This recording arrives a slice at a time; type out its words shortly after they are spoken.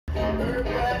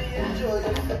Everybody enjoy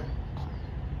it.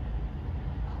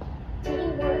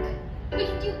 Teamwork. We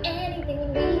can do anything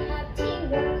when we have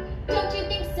teamwork. Don't you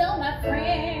think so, my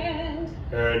friend?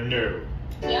 No.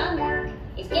 Skion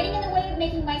is getting in the way of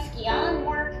making my skion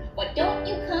work. What don't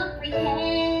you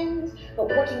comprehend? But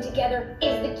working together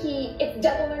is the key. It's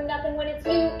double or nothing when it's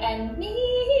you and me.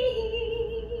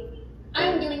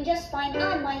 I'm doing just fine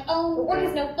on my own. But work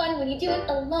is no fun when you do it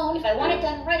alone. If I want it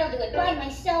done right, I'll do it by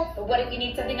myself. But what if you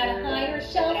need something on a higher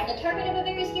shelf? I'm the target of a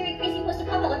very scary, crazy,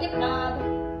 post-apocalyptic mob.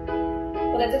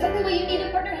 Well, that's exactly what you need, a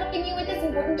partner helping you with this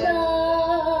important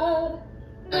job.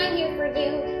 I'm here for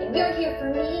you, and you're here for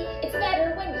me. It's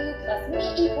better when you plus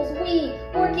me equals we,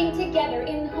 working together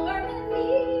in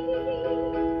harmony.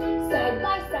 Side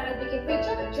by side, we can reach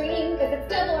our dream, cause it's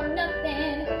double or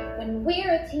nothing when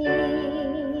we're a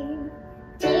team.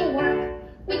 Teamwork,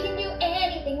 we can do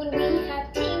anything when we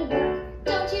have teamwork.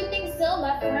 Don't you think so,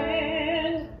 my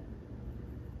friend?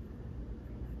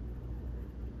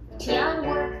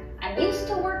 Teamwork. I'm used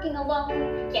to working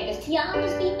alone. Can't just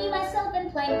just beat me, myself,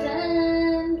 and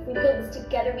Plankton. If we build this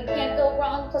together, we can't go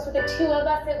wrong. Plus, with the two of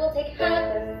us, it will take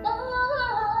half as long.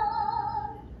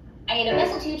 I need a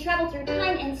vessel to travel through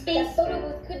time and space. That photo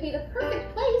booth could be the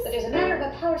perfect place. But there's a matter of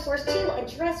a power source to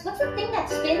address. What's the thing that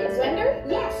spins? A blender?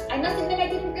 Yes. I must admit I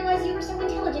didn't realize you were so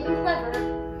intelligent and clever.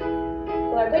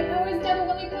 Well, our brain power is double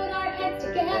when we put our heads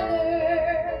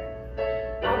together.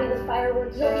 I'll be the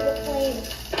firework, you'll be the flame.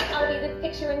 I'll be the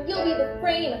picture and you'll be the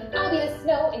frame. I'll be the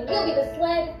snow and you'll be the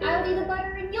sled. I'll be the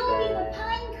butter and you'll be the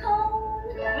pine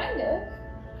cone. Kind of.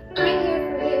 I'm here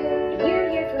for you and you're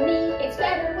here for me. It's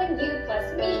better when you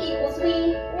plus me equals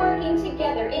we, working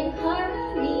together in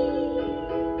harmony.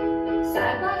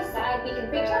 Side by side we can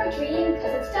reach our dream,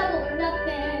 cause it's double or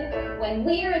nothing when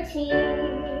we're a team.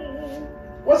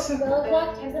 What's the... Well,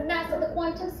 what times the mass of the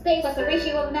quantum space plus the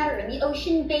ratio of matter in the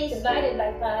ocean base divided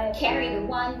by 5. Carry the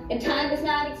 1, and time does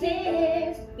not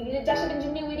exist. We need a dash of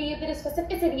ingenuity, a bit of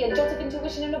specificity, a jolt of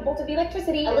intuition, and a bolt of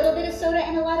electricity. A little bit of soda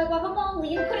and a lot of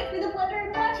guacamole, and put it through the blender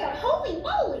and watch out. Holy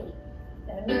moly!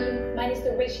 Now mean minus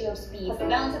the ratio of speed plus the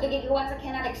balance of the gigawatts I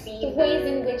cannot exceed. The ways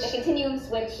in which the continuum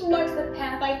switch marks the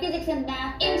path by physics and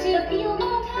math into the field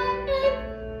of time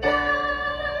and light.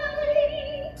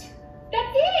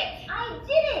 That's it! I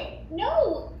did it!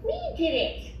 No, we did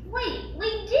it! Wait, we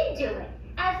did do it!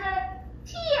 As a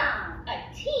team! A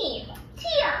team!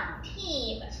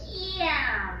 Team! Team!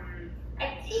 A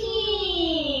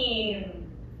team!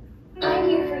 I'm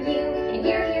here for you, and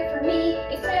you're here for me.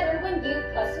 It's better when you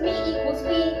plus me equals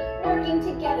we, working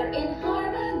together in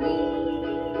harmony.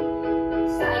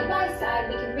 Side by side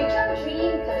we can reach our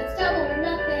dream, cause it's double or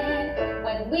nothing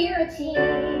when we're a team.